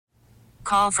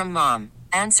Call from mom.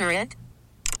 Answer it.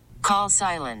 Call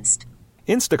silenced.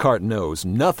 Instacart knows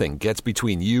nothing gets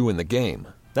between you and the game.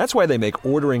 That's why they make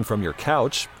ordering from your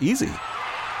couch easy.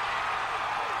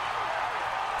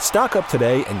 Stock up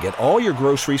today and get all your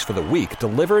groceries for the week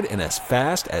delivered in as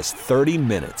fast as 30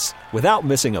 minutes without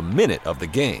missing a minute of the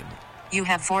game. You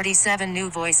have 47 new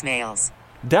voicemails.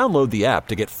 Download the app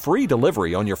to get free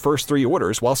delivery on your first 3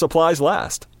 orders while supplies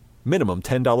last. Minimum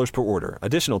 $10 per order.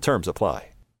 Additional terms apply.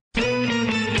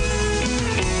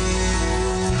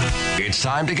 It's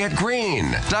time to get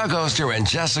green. Doug Oster and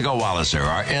Jessica Walliser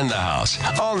are in the house.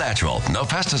 All natural, no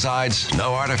pesticides,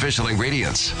 no artificial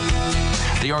ingredients.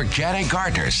 The Organic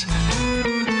Gardeners.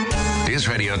 News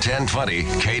Radio 1020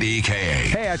 KDKA.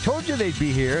 Hey, I told you they'd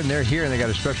be here, and they're here, and they got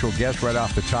a special guest right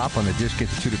off the top on the Disc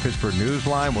Institute of Pittsburgh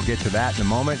Newsline. We'll get to that in a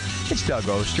moment. It's Doug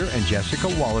Oster and Jessica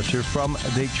Walliser from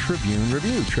the Tribune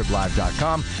Review,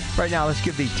 triblive.com. Right now, let's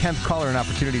give the 10th caller an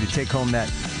opportunity to take home that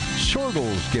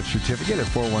Sorgles gift certificate at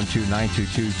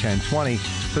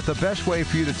 412-922-1020. But the best way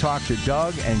for you to talk to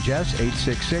Doug and Jess,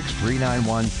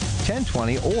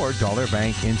 866-391-1020 or Dollar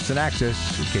Bank Instant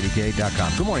Access at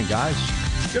KDK.com. Good morning, guys.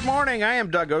 Good morning. I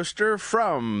am Doug Oster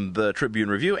from the Tribune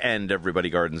Review and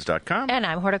EverybodyGardens.com. And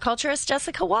I'm horticulturist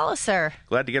Jessica Walliser.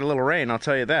 Glad to get a little rain, I'll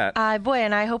tell you that. Boy,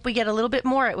 and I hope we get a little bit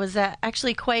more. It was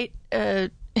actually quite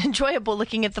enjoyable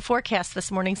looking at the forecast this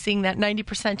morning, seeing that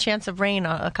 90% chance of rain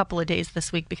a couple of days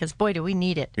this week, because, boy, do we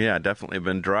need it. Yeah, definitely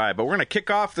been dry. But we're going to kick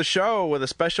off the show with a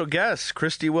special guest,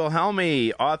 Christy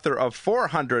Wilhelmi, author of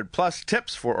 400-plus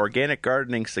tips for organic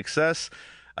gardening success,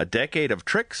 a decade of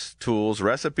tricks, tools,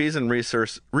 recipes, and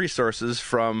resources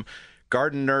from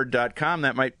GardenNerd.com.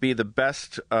 That might be the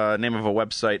best name of a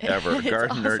website ever,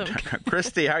 GardenNerd.com. Awesome.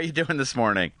 Christy, how are you doing this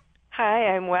morning?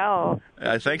 Hi, I'm well.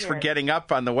 Thanks for getting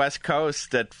up on the West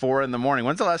Coast at 4 in the morning.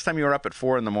 When's the last time you were up at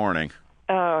 4 in the morning?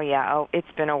 Oh, yeah. Oh,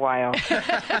 it's been a while.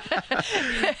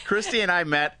 Christy and I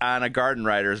met on a Garden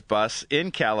Riders bus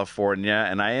in California,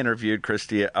 and I interviewed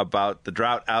Christy about the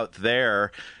drought out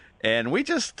there. And we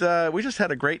just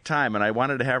had a great time, and I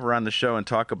wanted to have her on the show and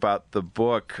talk about the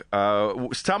book.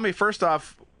 Tell me, first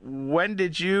off, when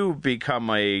did you become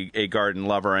a garden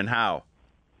lover, and how?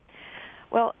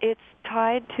 Well, it's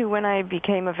tied to when I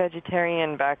became a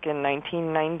vegetarian back in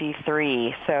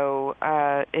 1993. So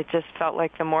it just felt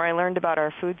like the more I learned about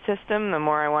our food system, the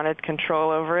more I wanted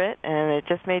control over it, and it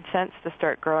just made sense to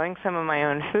start growing some of my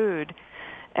own food.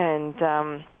 And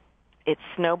it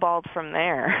snowballed from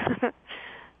there.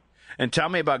 And tell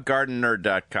me about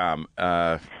GardenNerd.com.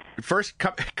 First,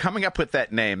 coming up with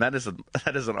that name, that is an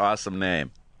awesome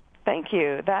name. Thank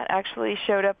you. That actually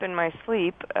showed up in my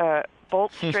sleep,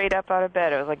 bolt straight up out of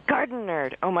bed. I was like, Garden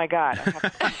Nerd. Oh my God.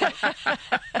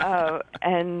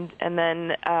 And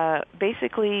then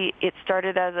basically it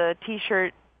started as a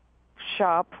T-shirt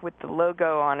shop with the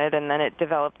logo on it, and then it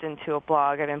developed into a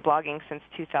blog. I've been blogging since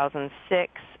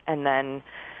 2006, and then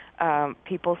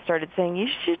people started saying, you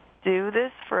should do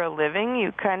this for a living.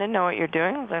 You kind of know what you're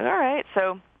doing. I was like, all right.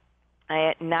 So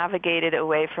I navigated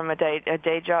away from a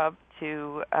day job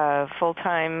to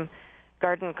full-time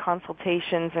garden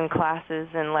consultations and classes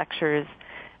and lectures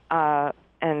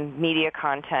and media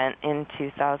content in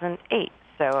 2008.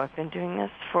 So I've been doing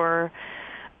this for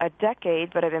a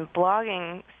decade, but I've been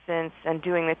blogging since and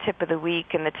doing the Tip of the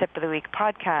Week and the Tip of the Week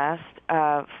podcast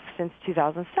since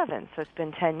 2007. So it's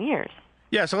been 10 years.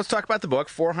 Yeah, so let's talk about the book,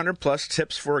 400-plus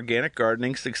tips for organic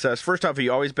gardening success. First off, have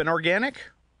you always been organic?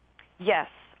 Yes,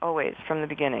 always, from the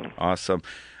beginning. Awesome.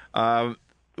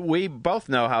 We both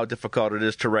know how difficult it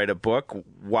is to write a book.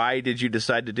 Why did you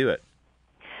decide to do it?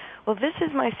 Well, this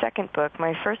is my second book.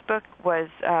 My first book was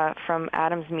from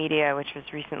Adams Media, which was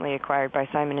recently acquired by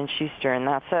Simon & Schuster, and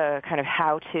that's a kind of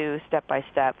how-to,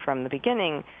 step-by-step, from the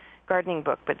beginning gardening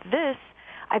book. But this,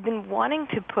 I've been wanting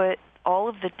to put all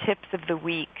of the tips of the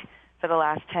week for the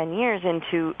last 10 years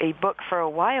into a book for a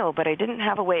while, but I didn't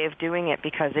have a way of doing it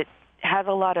because it has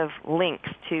a lot of links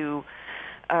to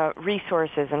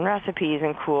resources and recipes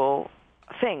and cool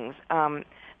things.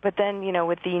 But then,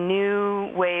 with the new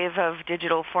wave of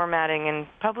digital formatting and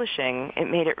publishing, it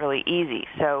made it really easy.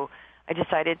 So I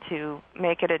decided to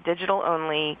make it a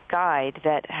digital-only guide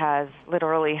that has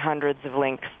literally hundreds of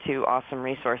links to awesome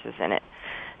resources in it.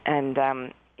 And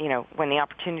when the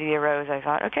opportunity arose, I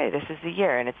thought, okay, this is the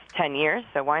year, and it's 10 years,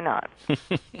 so why not?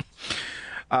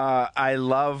 I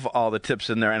love all the tips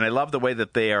in there, and I love the way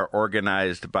that they are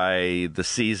organized by the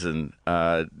season.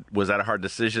 Was that a hard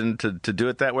decision to do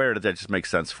it that way, or did that just make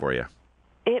sense for you?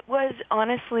 It was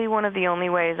honestly one of the only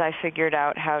ways I figured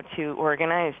out how to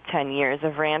organize 10 years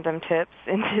of random tips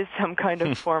into some kind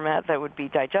of format that would be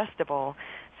digestible.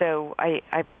 So I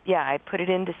put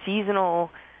it into seasonal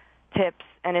tips,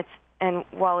 and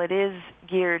while it is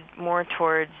geared more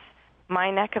towards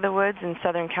my neck of the woods in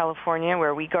Southern California,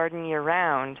 where we garden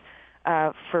year-round,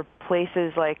 for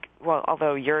places like, well,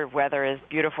 although your weather is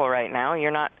beautiful right now,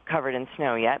 you're not covered in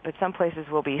snow yet, but some places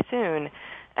will be soon,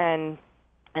 and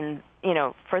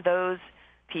for those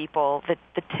people, the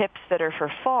tips that are for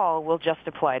fall will just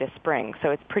apply to spring.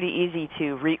 So it's pretty easy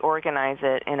to reorganize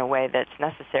it in a way that's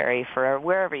necessary for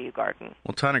wherever you garden.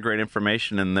 Well, ton of great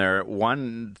information in there.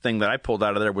 One thing that I pulled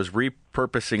out of there was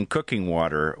repurposing cooking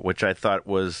water, which I thought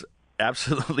was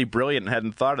absolutely brilliant and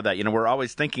hadn't thought of that. We're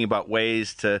always thinking about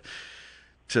ways to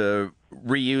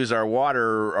reuse our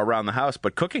water around the house,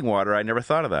 but cooking water, I never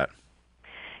thought of that.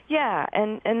 Yeah,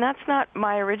 and that's not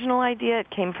my original idea. It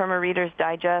came from a Reader's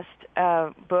Digest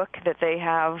book that they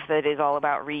have that is all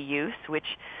about reuse,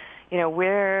 which,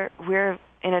 we're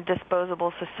in a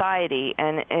disposable society,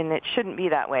 and it shouldn't be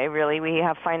that way, really. We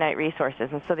have finite resources,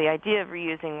 and so the idea of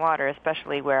reusing water,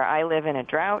 especially where I live in a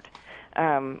drought,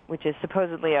 which is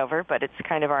supposedly over, but it's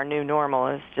kind of our new normal,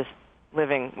 is just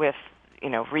living with,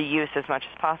 reuse as much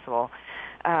as possible.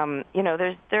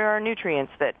 There are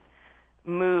nutrients that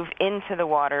move into the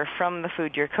water from the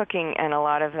food you're cooking, and a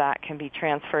lot of that can be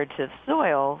transferred to the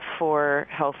soil for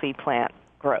healthy plant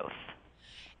growth.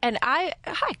 And hi,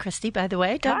 Christy, by the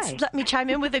way. Don't let me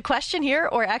chime in with a question here,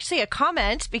 or actually a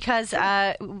comment, because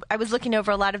I was looking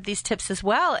over a lot of these tips as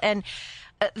well, and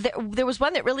there was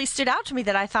one that really stood out to me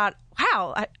that I thought,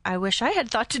 wow, I wish I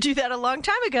had thought to do that a long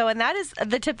time ago, and that is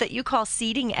the tip that you call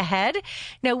seeding ahead.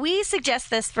 Now, we suggest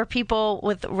this for people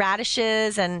with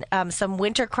radishes and some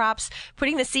winter crops,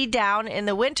 putting the seed down in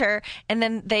the winter, and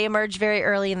then they emerge very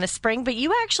early in the spring. But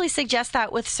you actually suggest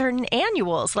that with certain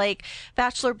annuals, like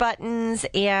bachelor buttons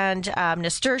and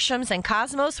nasturtiums and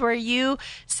cosmos, where you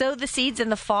sow the seeds in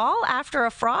the fall after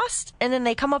a frost, and then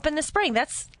they come up in the spring.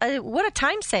 That's what a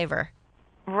time saver.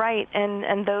 Right,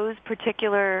 and those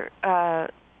particular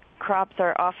crops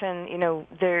are often,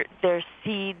 they're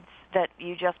seeds that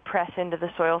you just press into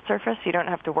the soil surface. You don't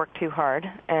have to work too hard,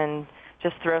 and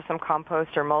just throw some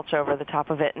compost or mulch over the top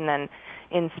of it. And then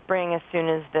in spring, as soon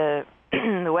as the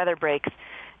the weather breaks,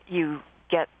 it's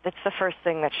the first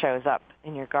thing that shows up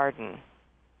in your garden.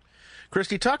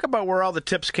 Christy, talk about where all the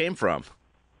tips came from.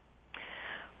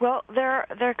 Well,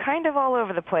 they're kind of all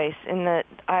over the place in that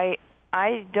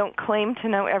I don't claim to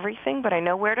know everything, but I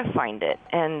know where to find it,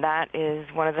 and that is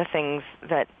one of the things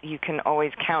that you can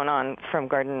always count on from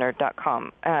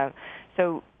GardenNerd.com.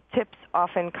 So tips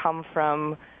often come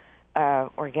from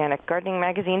Organic Gardening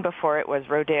Magazine before it was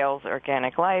Rodale's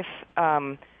Organic Life,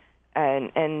 and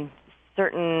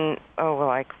certain,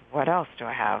 what else do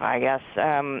I have? I guess,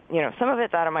 some of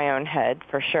it's out of my own head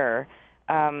for sure.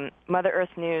 Mother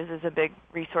Earth News is a big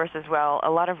resource as well. A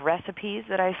lot of recipes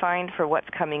that I find for what's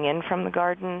coming in from the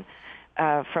garden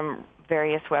from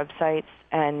various websites,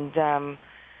 and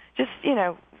just,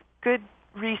 good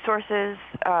resources,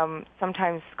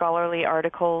 sometimes scholarly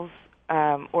articles,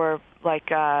 or like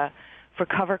for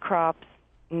cover crops,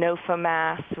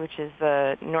 NOFA-MAS, which is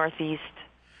the Northeast.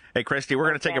 Hey, Christy, we're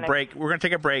going to take a break. We're going to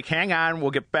take a break. Hang on.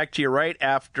 We'll get back to you right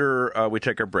after we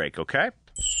take our break, okay?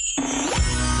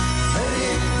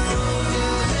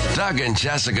 Doug and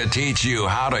Jessica teach you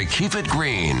how to keep it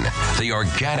green. The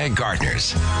Organic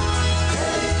Gardeners.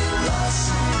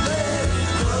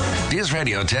 News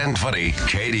Radio 1020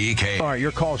 KDK. All right,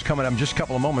 your call's coming up in just a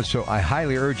couple of moments, so I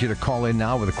highly urge you to call in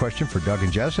now with a question for Doug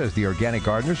and Jess as the Organic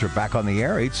Gardeners are back on the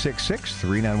air.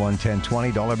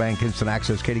 866-391-1020. Dollar Bank Instant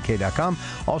Access, KDK.com.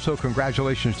 Also,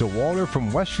 congratulations to Walter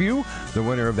from Westview, the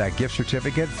winner of that gift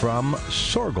certificate from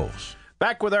Sorgles.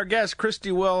 Back with our guest,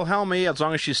 Christy Wilhelmy, as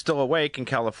long as she's still awake in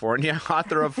California,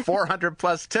 author of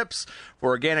 400-plus tips for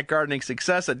organic gardening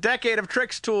success, a decade of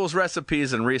tricks, tools,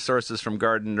 recipes, and resources from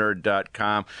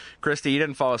GardenNerd.com. Christy, you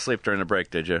didn't fall asleep during the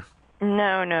break, did you?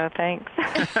 No, thanks.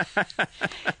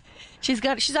 She's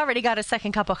already got a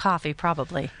second cup of coffee,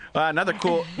 probably. Another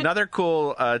cool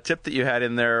tip that you had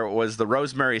in there was the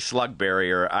rosemary slug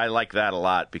barrier. I like that a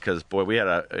lot because, boy, we had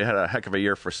a heck of a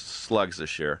year for slugs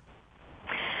this year.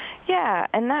 Yeah,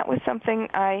 and that was something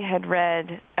I had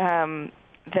read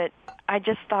that I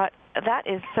just thought that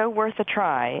is so worth a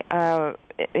try.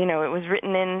 It was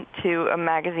written into a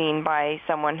magazine by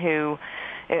someone who,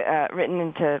 written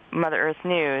into Mother Earth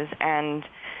News, and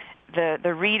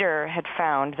the reader had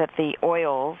found that the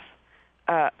oils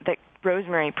that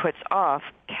rosemary puts off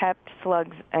kept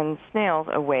slugs and snails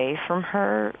away from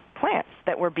her plants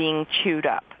that were being chewed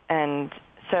up. And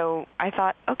so I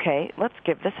thought, okay, let's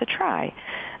give this a try.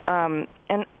 There's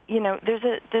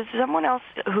someone else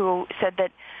who said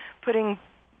that putting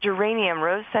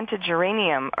rose-scented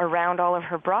geranium around all of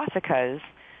her brassicas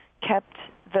kept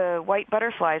the white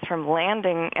butterflies from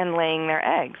landing and laying their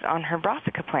eggs on her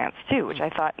brassica plants, too, which I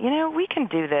thought, we can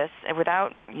do this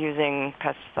without using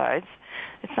pesticides.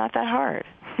 It's not that hard.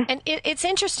 And it's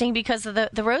interesting because of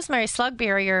the rosemary slug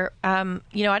barrier. I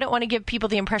don't want to give people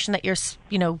the impression that you're,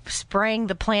 spraying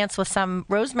the plants with some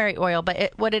rosemary oil,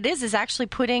 but what it is actually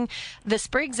putting the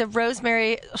sprigs of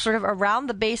rosemary sort of around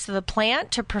the base of the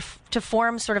plant to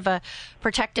form sort of a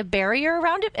protective barrier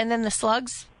around it, and then the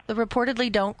slugs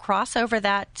reportedly don't cross over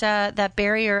that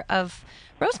barrier of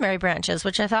rosemary branches,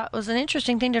 which I thought was an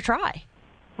interesting thing to try.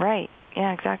 Right.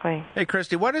 Yeah, exactly. Hey,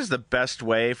 Christy, what is the best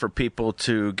way for people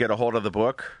to get a hold of the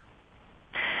book?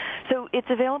 So it's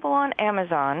available on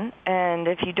Amazon, and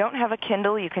if you don't have a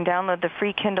Kindle, you can download the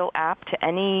free Kindle app to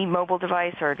any mobile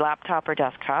device or laptop or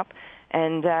desktop.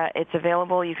 And it's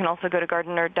available. You can also go to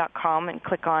GardenNerd.com and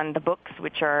click on the books,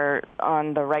 which are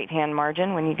on the right-hand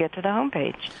margin when you get to the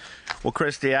homepage. Well,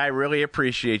 Christy, I really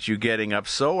appreciate you getting up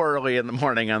so early in the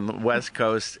morning on the West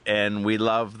Coast, and we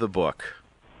love the book.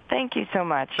 Thank you so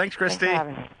much. Thanks, Christy. Thanks for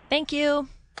having me. Thank you.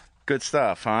 Good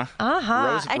stuff, huh?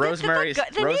 Rosemary's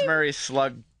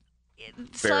slug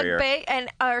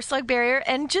barrier. Slug barrier,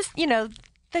 and just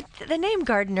the name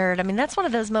Garden Nerd. I mean, that's one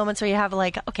of those moments where you have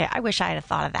okay, I wish I had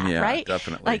thought of that, right? Yeah,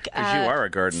 definitely. Because you are a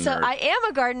garden nerd. So I am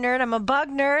a garden nerd. I'm a bug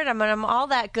nerd. I'm all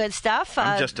that good stuff.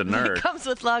 I'm just a nerd. It comes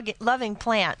with loving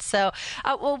plants. So,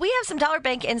 we have some Dollar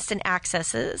Bank instant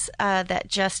accesses that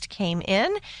just came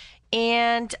in.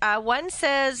 And one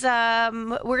says,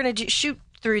 we're going to shoot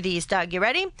through these, Doug. You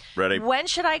ready? Ready. When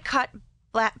should I cut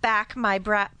back my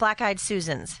black-eyed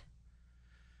Susans?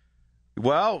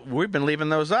 Well, we've been leaving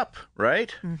those up,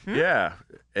 right? Mm-hmm. Yeah.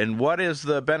 And what is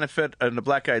the benefit of the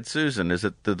black-eyed Susan? Is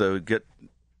it to get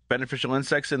beneficial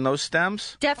insects in those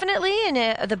stems? Definitely.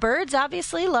 And the birds,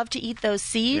 obviously, love to eat those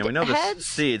seed heads. Yeah, we know the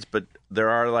seeds, but there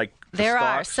are There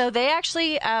stalks. are. So they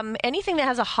actually, anything that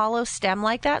has a hollow stem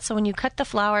like that, so when you cut the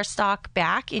flower stalk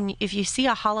back, and if you see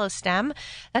a hollow stem,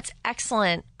 that's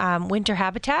excellent winter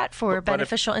habitat for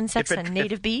beneficial insects and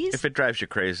native bees. If it drives you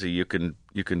crazy, you can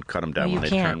cut them down when they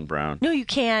turn brown. No, you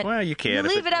can't. Well, you can. You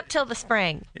leave it up till the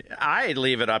spring. I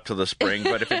leave it up till the spring,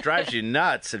 but if it drives you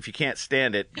nuts, if you can't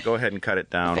stand it, go ahead and cut it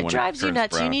down when it drives you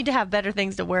nuts, brown. You need to have better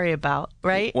things to worry about,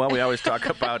 right? Well, we always talk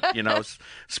about,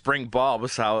 spring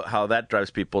bulbs, how that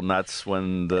drives people nuts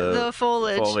when the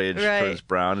foliage turns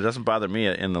brown. It doesn't bother me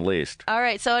in the least. All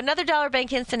right, so another Dollar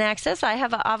Bank instant access. I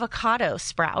have an avocado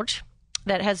sprout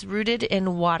that has rooted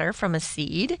in water from a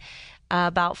seed,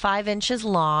 about 5 inches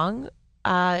long.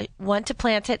 Want to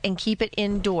plant it and keep it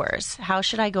indoors. How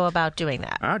should I go about doing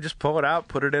that? Just pull it out,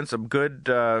 put it in some good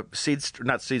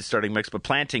not seed starting mix, but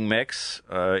planting mix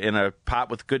in a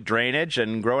pot with good drainage,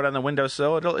 and grow it on the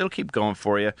windowsill. It'll keep going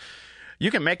for you. You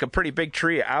can make a pretty big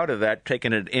tree out of that,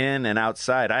 taking it in and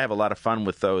outside. I have a lot of fun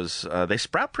with those. They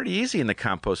sprout pretty easy in the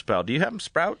compost pile. Do you have them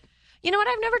sprout? You know what?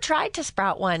 I've never tried to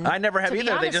sprout one. I never have to either.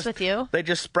 Be honest with you. They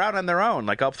just sprout on their own.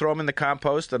 I'll throw them in the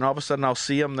compost, and all of a sudden I'll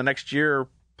see them the next year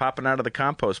popping out of the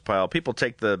compost pile. People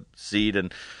take the seed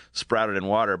and sprout it in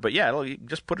water. But yeah, you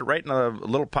just put it right in a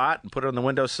little pot and put it on the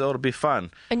windowsill. It'll be fun.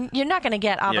 And you're not going to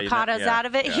get avocados out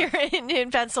of it here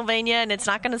in Pennsylvania, and it's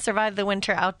not going to survive the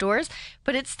winter outdoors.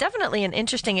 But it's definitely an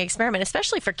interesting experiment,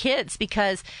 especially for kids,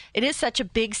 because it is such a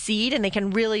big seed, and they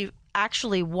can really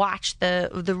actually watch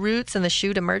the roots and the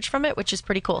shoot emerge from it, which is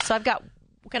pretty cool. So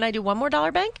can I do one more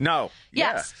Dollar Bank? No.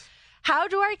 Yes. Yeah. How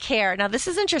do I care? Now, this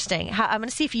is interesting. I'm going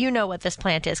to see if you know what this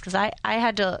plant is, because I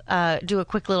had to do a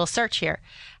quick little search here.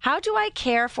 How do I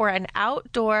care for an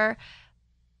outdoor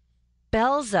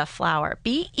Belza flower,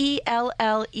 Belleza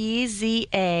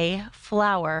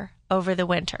flower, over the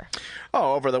winter?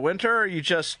 Oh, over the winter? You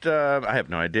just, I have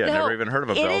no idea. I've never even heard of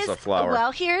a Belza flower.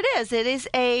 Well, here it is. It is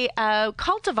a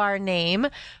cultivar name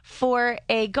for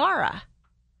a Gara.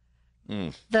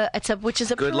 Which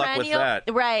is a good perennial. Luck with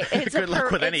that. Right. It's good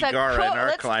luck with any Gara in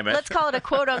our climate. Let's call it a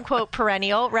quote-unquote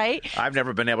perennial, right? I've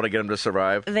never been able to get them to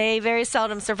survive. They very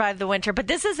seldom survive the winter. But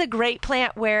this is a great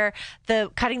plant where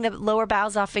cutting the lower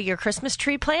boughs off of your Christmas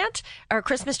tree plant, or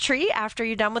Christmas tree, after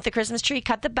you're done with the Christmas tree,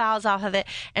 cut the boughs off of it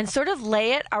and sort of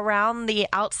lay it around the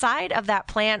outside of that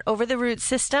plant over the root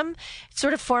system,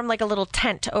 sort of form like a little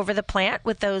tent over the plant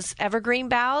with those evergreen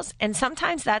boughs. And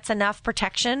sometimes that's enough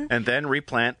protection. And then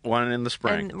replant one in the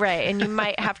spring. And you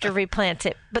might have to replant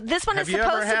it. But this one is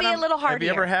supposed to be a little hardier. Have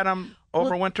you ever had them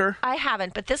over winter? I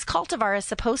haven't, but this cultivar is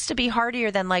supposed to be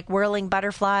hardier than like whirling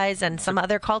butterflies and some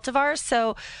other cultivars.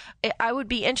 So I would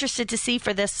be interested to see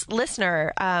for this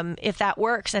listener if that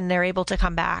works and they're able to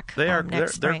come back.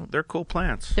 Next spring. They're cool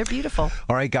plants. They're beautiful.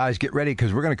 All right, guys, get ready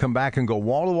because we're going to come back and go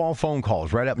wall-to-wall phone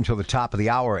calls right up until the top of the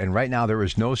hour. And right now there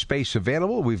is no space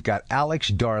available. We've got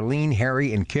Alex, Darlene,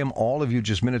 Harry, and Kim, all of you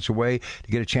just minutes away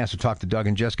to get a chance to talk to Doug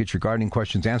and Jess, get your gardening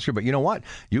questions answered. But you know what?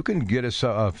 You can get us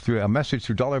through a message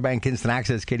through Dollar Bank Instant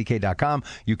Access, KDK.com.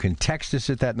 You can text us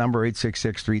at that number,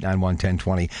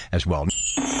 866-391-1020 as well.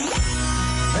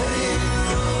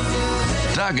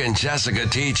 Doug and Jessica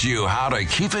teach you how to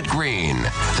keep it green.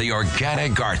 The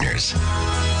Organic Gardeners.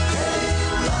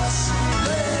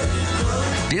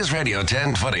 News Radio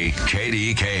 1020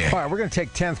 KDKA. All right, we're going to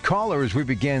take 10th caller as we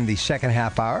begin the second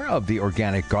half hour of the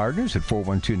Organic Gardeners at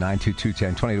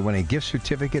 412-922-1020 to win a gift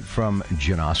certificate from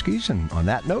Janoski's. And on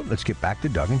that note, let's get back to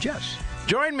Doug and Jess.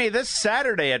 Join me this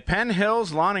Saturday at Penn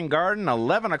Hills Lawn and Garden,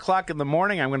 11 o'clock in the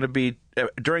morning. I'm going to be,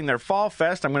 during their Fall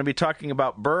Fest, I'm going to be talking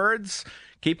about birds,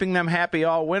 keeping them happy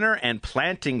all winter, and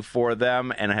planting for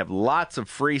them. And I have lots of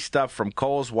free stuff from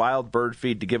Cole's Wild Bird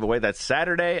Feed to give away. That's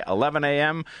Saturday, 11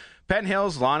 a.m., Penn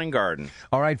Hills Lawn and Garden.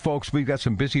 All right, folks, we've got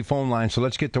some busy phone lines, so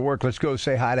let's get to work. Let's go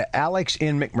say hi to Alex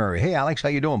in McMurray. Hey, Alex, how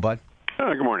you doing, bud?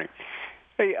 Good morning.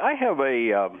 Hey, I have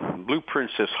a Blue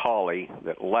Princess holly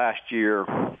that last year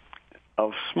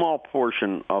a small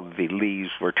portion of the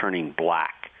leaves were turning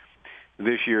black.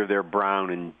 This year they're brown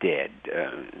and dead.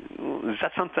 Is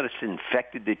that something that's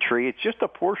infected the tree? It's just a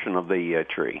portion of the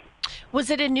tree. Was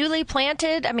it a newly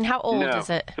planted? I mean, how old is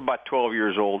it? It's about 12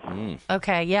 years old.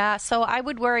 Okay, yeah. So I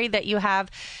would worry that you have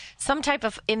some type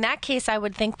of, in that case, I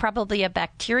would think probably a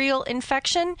bacterial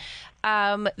infection.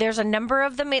 There's a number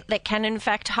of them that can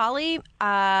infect holly.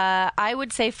 I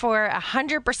would say for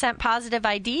 100% positive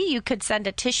ID, you could send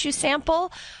a tissue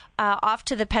sample off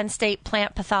to the Penn State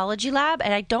Plant Pathology Lab,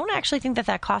 and I don't actually think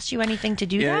that costs you anything to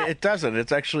do that. Yeah, it doesn't.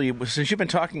 It's actually, since you've been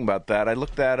talking about that, I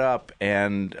looked that up,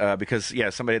 and because,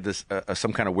 somebody had this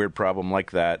some kind of weird problem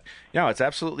like that. It's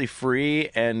absolutely free,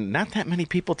 and not that many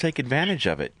people take advantage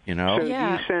of it,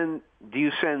 So do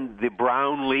you send the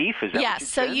brown leaf? Is that yes.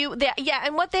 So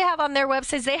and what they have on their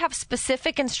website, they have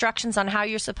specific instructions on how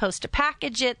you're supposed to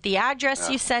package it, the address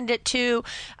you send it to,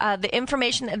 the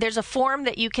information. There's a form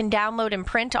that you can download and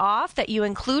print off that you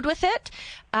include with it.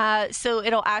 So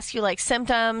it'll ask you like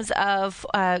symptoms of,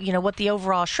 what the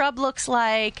overall shrub looks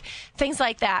like, things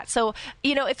like that. So,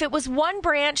 if it was one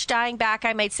branch dying back,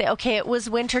 I might say, okay, it was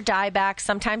winter dieback.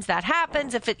 Sometimes that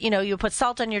happens. If it, you put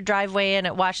salt on your driveway and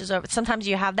it washes over, sometimes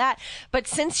you have that. But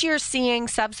since you're seeing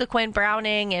subsequent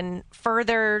browning and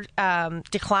further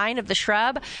decline of the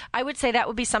shrub, I would say that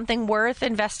would be something worth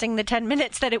investing the 10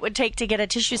 minutes that it would take to get a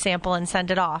tissue sample and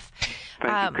send it off.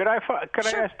 Thank you. Could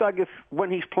I ask Doug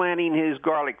when he's planting his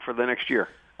garlic for the next year?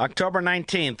 October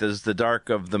 19th is the dark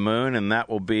of the moon, and that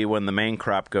will be when the main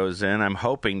crop goes in. I'm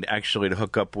hoping actually to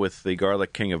hook up with the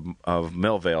Garlic King of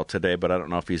Millvale today, but I don't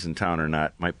know if he's in town or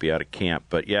not. Might be out of camp.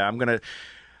 But, yeah, I'm going to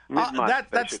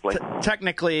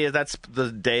technically, that's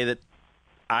the day that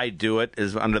I do it,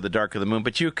 is under the dark of the moon.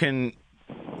 But you can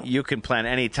plant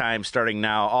any time starting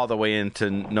now all the way into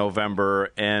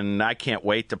November, and I can't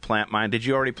wait to plant mine. Did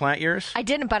you already plant yours? I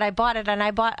didn't, but I bought it, and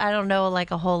I don't know,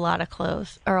 like a whole lot of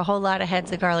cloves or a whole lot of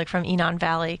heads of garlic from Enon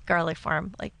Valley Garlic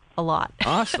Farm, like a lot.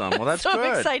 Awesome. Well, that's so good.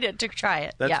 I'm excited to try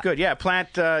it. That's good. Yeah, plant,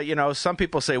 some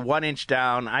people say 1 inch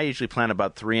down. I usually plant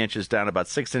about 3 inches down, about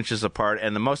 6 inches apart,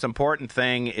 and the most important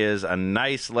thing is a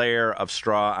nice layer of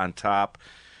straw on top,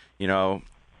 There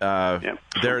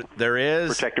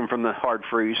is protect them from the hard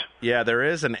freeze. Yeah, there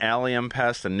is an allium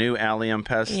pest, a new allium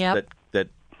pest that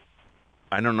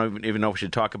I don't even know if we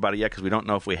should talk about it yet because we don't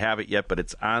know if we have it yet. But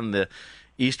it's on the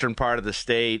eastern part of the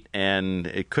state, and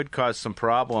it could cause some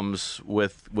problems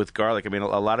with garlic. I mean,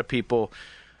 a lot of people,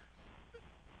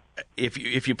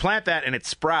 if you plant that and it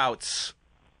sprouts,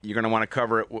 you're going to want to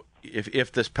cover it.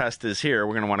 If this pest is here,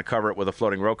 we're going to want to cover it with a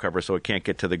floating row cover so it can't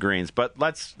get to the greens. But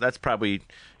that's probably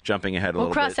jumping ahead a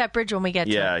little bit. We'll cross that bridge when we get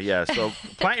to it. Yeah. So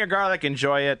plant your garlic,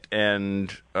 enjoy it,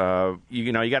 and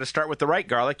you got to start with the right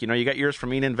garlic. You got yours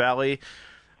from Enon Valley.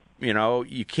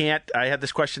 You can't. I had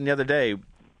this question the other day.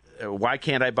 Why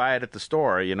can't I buy it at the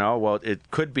store? Well, it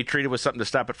could be treated with something to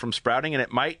stop it from sprouting, and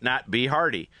it might not be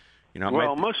hardy.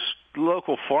 Most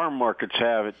local farm markets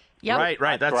have it. Yep.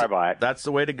 Right. That's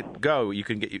the way to go. You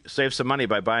can save some money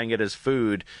by buying it as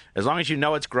food, as long as you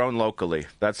know it's grown locally.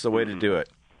 That's the way to do it.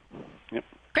 Yep.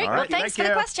 Great. All right. Well, thanks for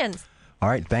the questions. All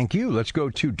right. Thank you. Let's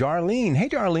go to Darlene. Hey,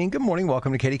 Darlene. Good morning.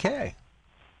 Welcome to KDK.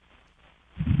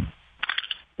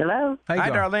 Hello.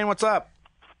 Hi, Darlene. What's up?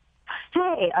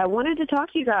 Hey, I wanted to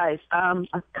talk to you guys.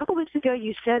 A couple weeks ago,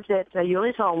 you said that you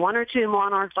only saw 1 or 2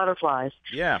 monarch butterflies.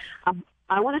 Yeah.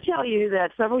 I want to tell you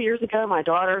that several years ago, my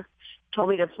daughter told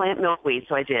me to plant milkweed,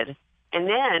 so I did. And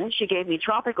then she gave me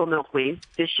tropical milkweed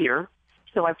this year,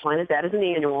 so I planted that as an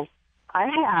annual. I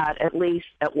had at least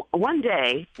one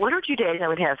day, 1 or 2 days, I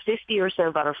would have 50 or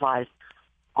so butterflies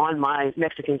on my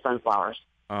Mexican sunflowers.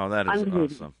 Oh, that is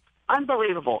awesome.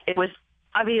 Unbelievable. It was.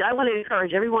 I mean, I want to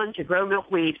encourage everyone to grow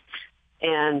milkweed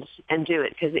and do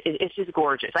it because it's just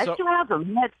gorgeous. I still have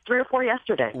them. I had 3 or 4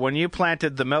 yesterday. When you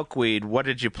planted the milkweed, what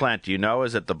did you plant? Do you know?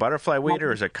 Is it the butterfly weed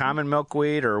or is it common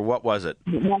milkweed or what was it?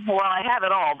 Well, I have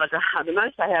it all, but the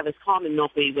most I have is common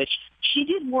milkweed, which she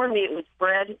did warn me it was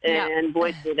bred, and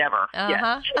boy, did ever.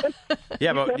 Uh-huh.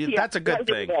 Yeah, but that's a good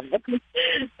thing.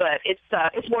 But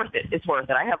it's worth it. It's worth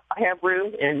it. I have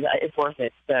room, and it's worth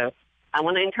it. So I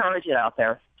want to encourage it out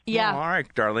there. Yeah. Oh, all right,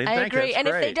 Darlene. I Thank agree. you. And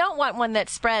if they don't want one that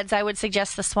spreads, I would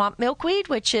suggest the swamp milkweed,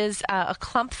 which is a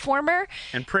clump former.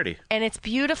 And pretty. And it's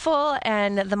beautiful,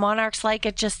 and the monarchs like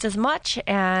it just as much.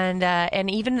 And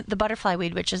even the butterfly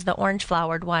weed, which is the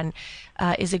orange-flowered one,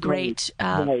 is a great,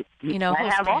 I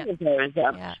have all of those.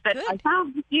 But I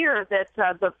found this year that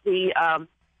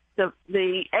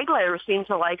the egg layers seem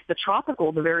to like the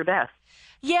tropical the very best.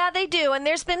 Yeah, they do. And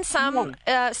there's been some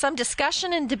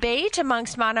discussion and debate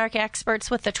amongst monarch experts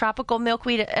with the tropical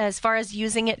milkweed as far as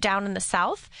using it down in the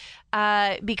South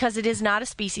because it is not a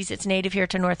species. It's native here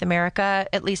to North America,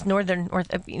 at least northern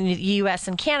U.S.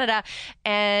 and Canada.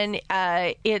 And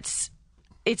it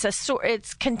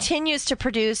continues to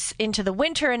produce into the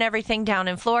winter and everything down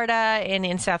in Florida and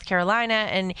in South Carolina.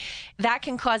 And that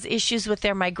can cause issues with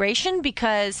their migration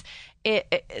because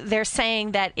they're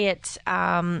saying that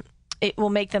it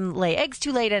will make them lay eggs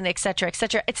too late and et cetera, et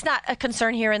cetera. It's not a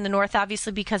concern here in the north,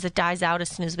 obviously, because it dies out as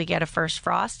soon as we get a first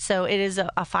frost. So it is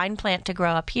a fine plant to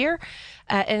grow up here.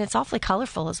 And it's awfully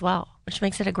colorful as well, which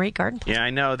makes it a great garden plant. Yeah,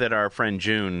 I know that our friend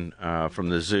June from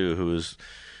the zoo, who's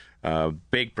a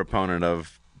big proponent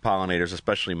of pollinators,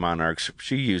 especially monarchs,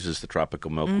 she uses the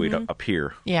tropical milkweed up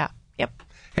here. Yeah, yep.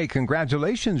 Hey,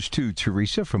 congratulations to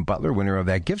Teresa from Butler, winner of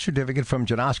that gift certificate from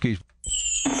Janoski's.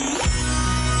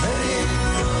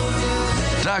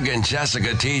 Doug and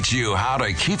Jessica teach you how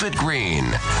to keep it green.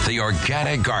 The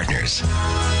Organic Gardeners.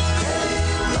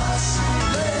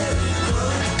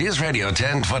 News Radio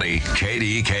 1020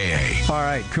 KDKA. All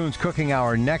right, Coons Cooking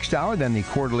Hour next hour, then the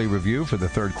quarterly review for the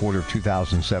third quarter of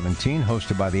 2017,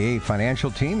 hosted by the A Financial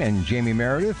Team, and Jamie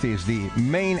Meredith is the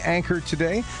main anchor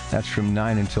today. That's from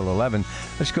 9 until 11.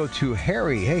 Let's go to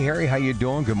Harry. Hey, Harry, how you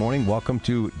doing? Good morning. Welcome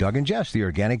to Doug and Jess, the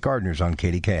Organic Gardeners on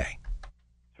KDKA. Thanks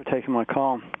for taking my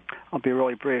call. I'll be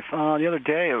really brief. The other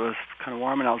day it was kind of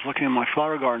warm, and I was looking in my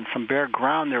flower garden, some bare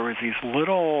ground. There was these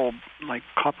little, like,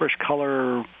 copperish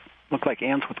color, look like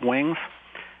ants with wings.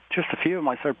 Just a few of them.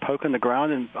 I started poking the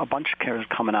ground, and a bunch kept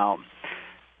coming out.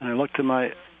 And I looked at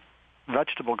my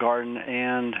vegetable garden,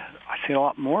 and I see a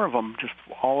lot more of them just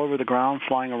all over the ground,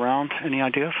 flying around. Any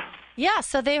ideas? Yeah,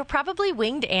 so they are probably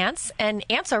winged ants, and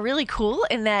ants are really cool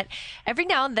in that every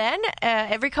now and then,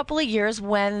 every couple of years,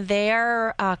 when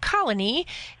their colony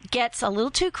gets a little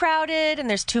too crowded and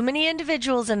there's too many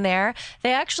individuals in there,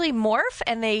 they actually morph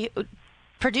and they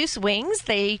produce wings.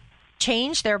 They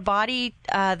change their body,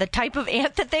 the type of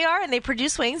ant that they are, and they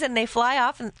produce wings and they fly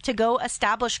off to go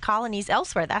establish colonies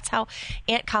elsewhere. That's how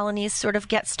ant colonies sort of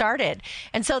get started.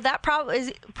 And so that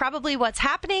is probably what's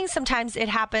happening. Sometimes it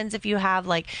happens if you have,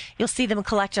 like, you'll see them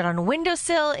collected on a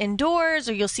windowsill indoors,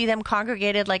 or you'll see them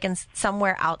congregated like in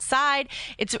somewhere outside.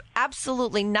 It's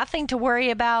absolutely nothing to worry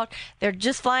about. They're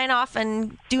just flying off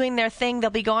and doing their thing.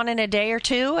 They'll be gone in a day or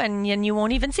two, and you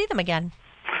won't even see them again.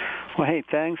 Well, hey,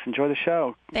 thanks. Enjoy the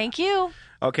show. Thank you.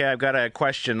 Okay, I've got a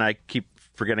question I keep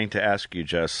forgetting to ask you,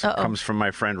 Jess. It comes from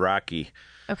my friend Rocky.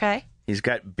 Okay. He's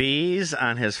got bees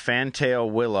on his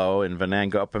fantail willow in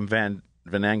Venango, up in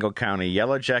Venango County,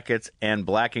 yellow jackets and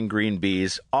black and green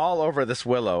bees all over this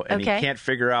willow, and he can't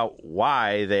figure out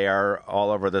why they are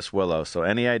all over this willow. So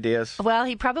any ideas? Well,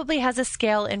 he probably has a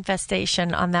scale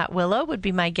infestation on that willow, would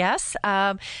be my guess.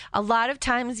 A lot of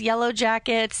times yellow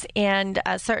jackets and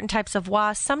certain types of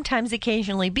wasps, sometimes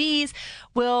occasionally bees,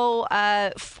 will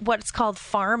what's called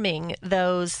farming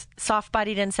those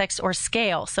soft-bodied insects or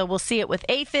scale. So we'll see it with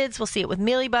aphids, we'll see it with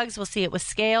mealybugs, we'll see it with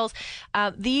scales.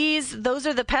 Those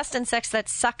are the pest insects that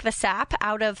suck the sap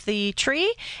out of the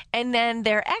tree, and then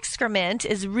their excrement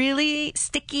is really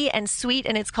sticky and sweet,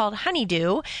 and it's called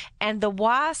honeydew, and the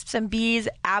wasps and bees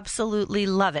absolutely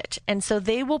love it. And so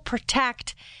they will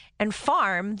protect and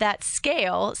farm that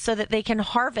scale so that they can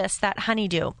harvest that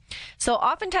honeydew. So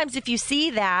oftentimes if you see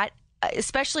that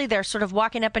especially they're sort of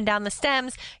walking up and down the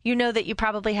stems, you know that you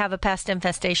probably have a pest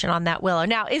infestation on that willow.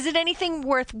 Now, is it anything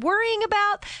worth worrying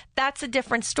about? That's a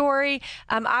different story.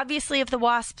 Obviously, if the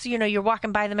wasps, you're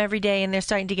walking by them every day and they're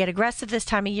starting to get aggressive this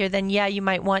time of year, then yeah, you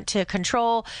might want to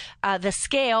control the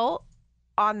scale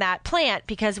on that plant,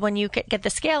 because when you get the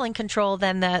scale in control,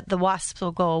 then the wasps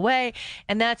will go away,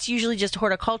 and that's usually just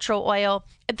horticultural oil.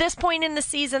 At this point in the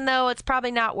season, though, it's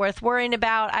probably not worth worrying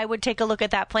about. I would take a look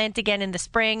at that plant again in the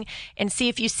spring and see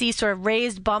if you see sort of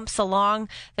raised bumps along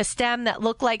the stem that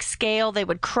look like scale. They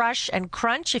would crush and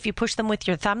crunch if you push them with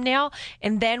your thumbnail,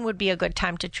 and then would be a good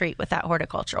time to treat with that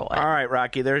horticultural oil. All right,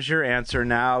 Rocky, there's your answer.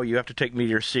 Now you have to take me to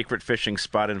your secret fishing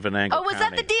spot in Venango County. Oh, was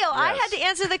that the deal? Yes. I had to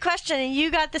answer the question, and you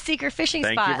got the secret fishing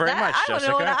spot. Thank you very much, Jessica. I don't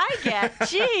know what I get.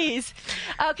 Jeez.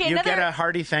 Okay, you get a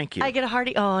hearty thank you. I get a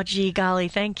hearty. Oh, gee, golly,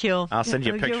 thank you. I'll send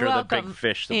you a picture of the big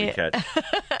fish that we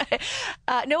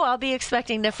catch. No, I'll be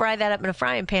expecting to fry that up in a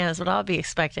frying pan is what I'll be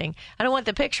expecting. I don't want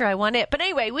the picture, I want it. But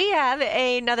anyway, we have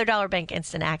another Dollar Bank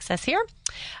Instant Access here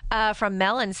from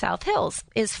Mel in South Hills.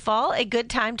 Is fall a good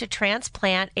time to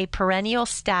transplant a perennial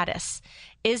status?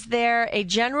 Is there a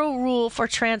general rule for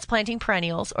transplanting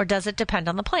perennials, or does it depend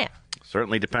on the plant?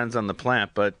 Certainly depends on the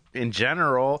plant, but in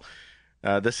general,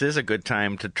 this is a good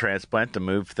time to transplant, to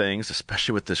move things,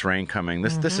 especially with this rain coming.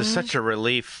 This is such a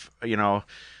relief,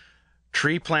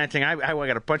 tree planting. I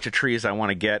got a bunch of trees I want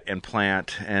to get and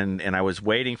plant, and I was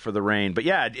waiting for the rain. But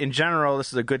yeah, in general,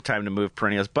 this is a good time to move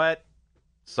perennials. But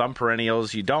some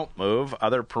perennials you don't move.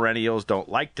 Other perennials don't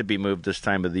like to be moved this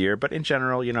time of the year. But in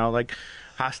general, like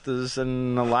hostas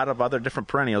and a lot of other different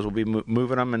perennials, will be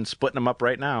moving them and splitting them up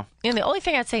right now. And the only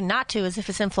thing I'd say not to is if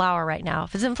it's in flower right now.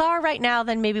 If it's in flower right now,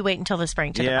 then maybe wait until the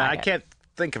spring to divide it. I can't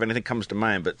think of anything comes to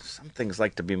mind, but some things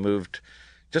like to be moved,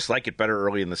 just like it better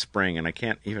early in the spring, and I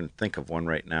can't even think of one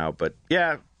right now. But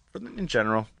yeah, in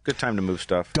general, good time to move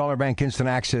stuff. Dollar Bank Instant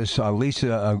Access.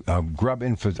 Lisa, a grub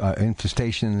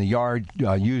infestation in the yard,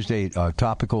 used a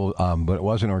topical, but it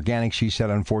wasn't organic, she said,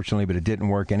 unfortunately, but it didn't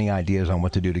work. Any ideas on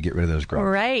what to do to get rid of those grubs?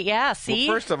 Right, yeah, see?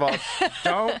 Well, first of all,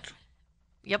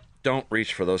 don't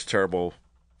reach for those terrible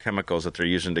chemicals that they're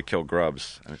using to kill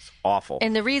grubs. It's awful.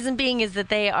 And the reason being is that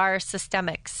they are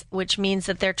systemics, which means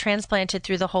that they're transplanted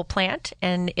through the whole plant.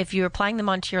 And if you're applying them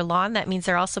onto your lawn, that means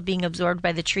they're also being absorbed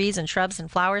by the trees and shrubs and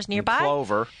flowers nearby. And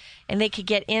clover. And they could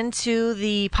get into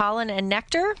the pollen and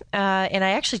nectar. And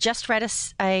I actually just read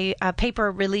a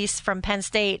paper release from Penn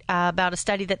State about a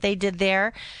study that they did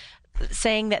there,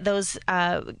 saying that those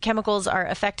chemicals are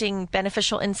affecting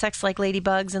beneficial insects like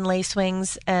ladybugs and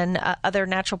lacewings and other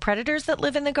natural predators that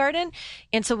live in the garden.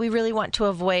 And so we really want to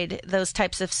avoid those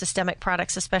types of systemic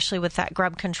products, especially with that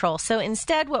grub control. So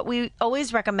instead, what we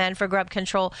always recommend for grub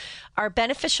control are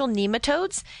beneficial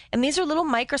nematodes. And these are little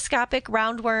microscopic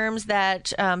roundworms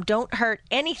that don't hurt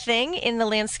anything in the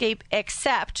landscape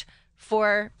except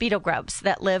for beetle grubs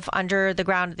that live under the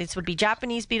ground. These would be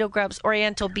Japanese beetle grubs,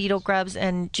 Oriental beetle grubs,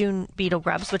 and June beetle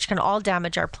grubs, which can all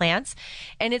damage our plants.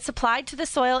 And it's applied to the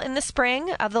soil in the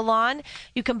spring of the lawn.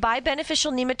 You can buy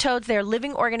beneficial nematodes. They're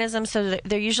living organisms, so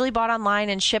they're usually bought online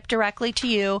and shipped directly to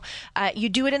you. You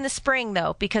do it in the spring,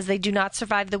 though, because they do not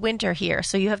survive the winter here.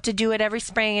 So you have to do it every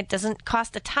spring. It doesn't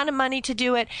cost a ton of money to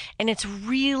do it, and it's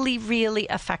really, really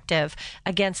effective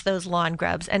against those lawn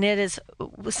grubs. And it is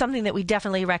something that we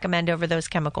definitely recommend over those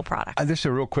chemical products. This is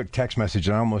a real quick text message,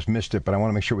 and I almost missed it, but I want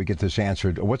to make sure we get this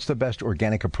answered. What's the best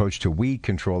organic approach to weed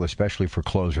control, especially for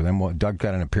clover? Then Doug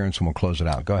got an appearance, and we'll close it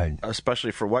out. Go ahead.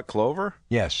 Especially for what, clover?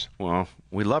 Yes. Well,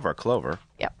 we love our clover.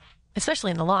 Yep.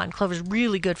 Especially in the lawn. Clover's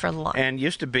really good for the lawn. And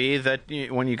used to be that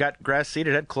when you got grass seed,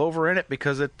 it had clover in it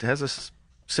because it has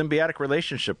a symbiotic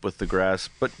relationship with the grass.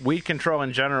 But weed control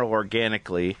in general,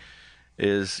 organically,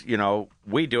 is,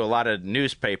 we do a lot of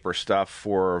newspaper stuff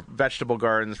for vegetable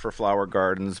gardens, for flower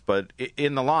gardens, but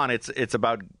in the lawn, it's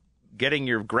about getting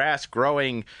your grass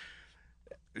growing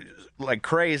like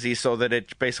crazy so that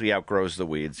it basically outgrows the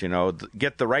weeds.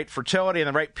 Get the right fertility and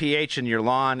the right pH in your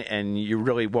lawn, and you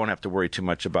really won't have to worry too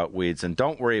much about weeds. And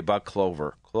don't worry about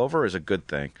clover. Clover is a good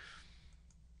thing,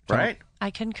 right? I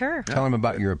concur. Tell him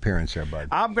about your appearance there, bud.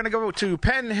 I'm going to go to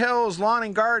Penn Hills Lawn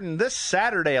and Garden this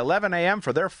Saturday, 11 a.m.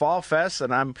 for their Fall Fest,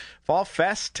 and I'm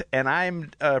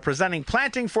presenting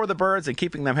Planting for the Birds and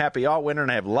keeping them happy all winter, and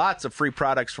I have lots of free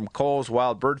products from Cole's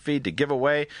Wild Bird Feed to give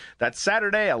away. That's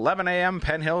Saturday, 11 a.m.,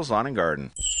 Penn Hills Lawn and Garden.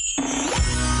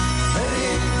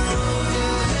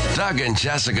 Doug and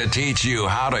Jessica teach you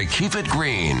how to keep it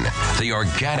green. The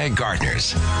Organic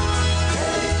Gardeners.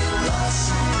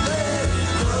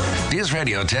 News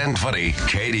Radio 1020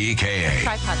 KDKA.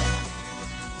 Tripod.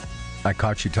 I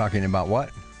caught you talking about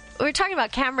what? We're talking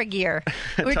about camera gear.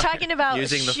 We're talking about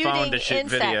using the shooting phone to shoot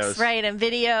insects, videos. right? And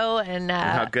video and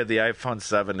how good the iPhone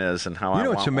 7 is and how I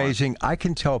want it's amazing. one. I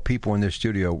can tell people in their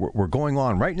studio, we're going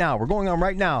on right now. We're going on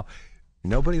right now.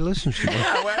 Nobody listens to me.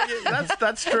 Yeah, well,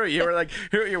 that's true. You were like,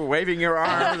 you're waving your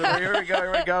arms. And here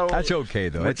we go. That's okay,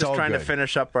 though. We're just trying to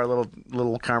finish up our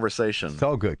little conversation. It's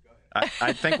all good.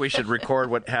 I think we should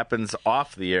record what happens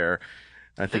off the air.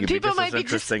 I think it'd be just as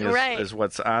interesting as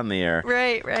what's on the air.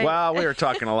 Right. Well, we were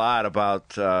talking a lot about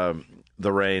the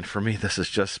rain. For me, this has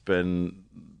just been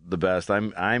the best.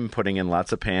 I'm putting in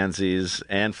lots of pansies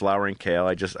and flowering kale.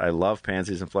 I love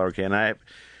pansies and flowering kale. And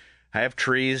I have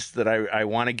trees that I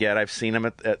want to get. I've seen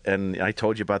them and I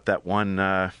told you about that one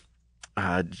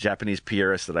Japanese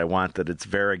pieris that I want, that it's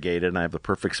variegated and I have the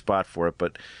perfect spot for it,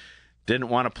 but didn't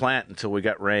want to plant until we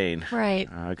got rain. Right.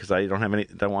 Because I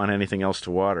don't want anything else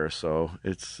to water. So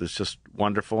it's just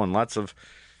wonderful, and lots of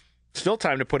still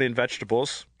time to put in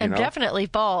vegetables. And definitely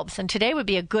bulbs. And today would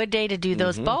be a good day to do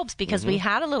those bulbs because we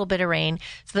had a little bit of rain.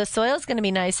 So the soil is going to be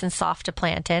nice and soft to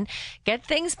plant in. Get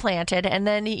things planted, and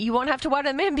then you won't have to water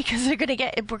them in because we're going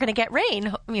to get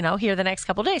rain, here the next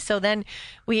couple of days. So then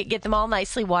we get them all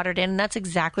nicely watered in, and that's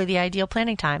exactly the ideal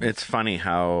planting time. It's funny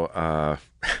how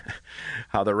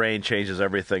the rain changes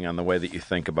everything on the way that you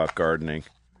think about gardening.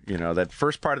 That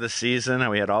first part of the season,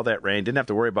 how we had all that rain, didn't have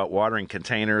to worry about watering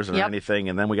containers or anything.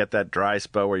 And then we got that dry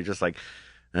spell where you're just like,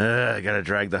 I got to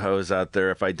drag the hose out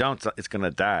there. If I don't, it's going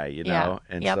to die, Yeah.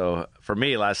 And so for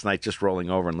me last night, just rolling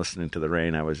over and listening to the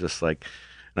rain, I was just like,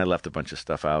 and I left a bunch of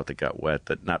stuff out that got wet,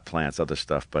 not plants, other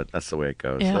stuff, but that's the way it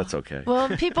goes. Yeah. So that's okay. Well,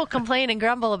 people complain and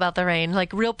grumble about the rain,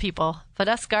 like real people. But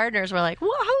us gardeners were like, woohoo!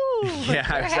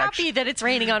 Yeah, we're happy that it's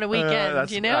raining on a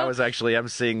weekend, I was actually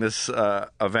emceeing this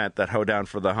event, that Hoedown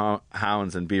for the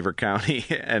Hounds in Beaver County,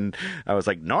 and I was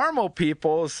like, normal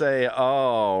people say,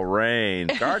 oh,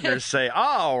 rain. Gardeners say,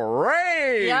 oh,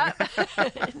 rain! Yeah,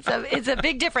 it's a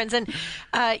big difference. And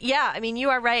you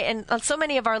are right. And so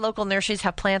many of our local nurseries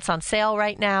have plants on sale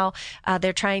right now.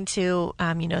 They're trying to,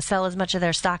 sell as much of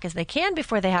their stock as they can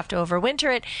before they have to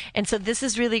overwinter it. And so this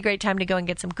is really a great time to go and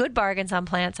get some good bargains on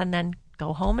plants and then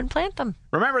go home and plant them.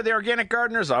 Remember, the Organic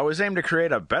Gardeners always aim to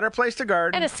create a better place to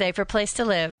garden. And a safer place to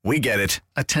live. We get it.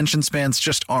 Attention spans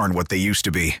just aren't what they used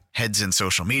to be. Heads in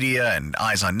social media and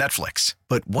eyes on Netflix.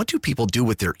 But what do people do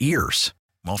with their ears?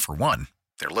 Well, for one,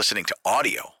 they're listening to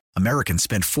audio. Americans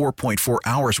spend 4.4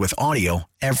 hours with audio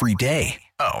every day.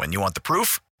 Oh, and you want the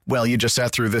proof? Well, you just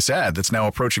sat through this ad that's now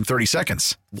approaching 30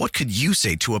 seconds. What could you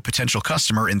say to a potential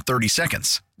customer in 30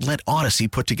 seconds? Let Odyssey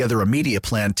put together a media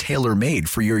plan tailor-made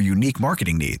for your unique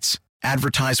marketing needs.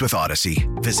 Advertise with Odyssey.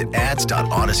 Visit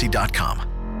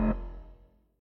ads.odyssey.com.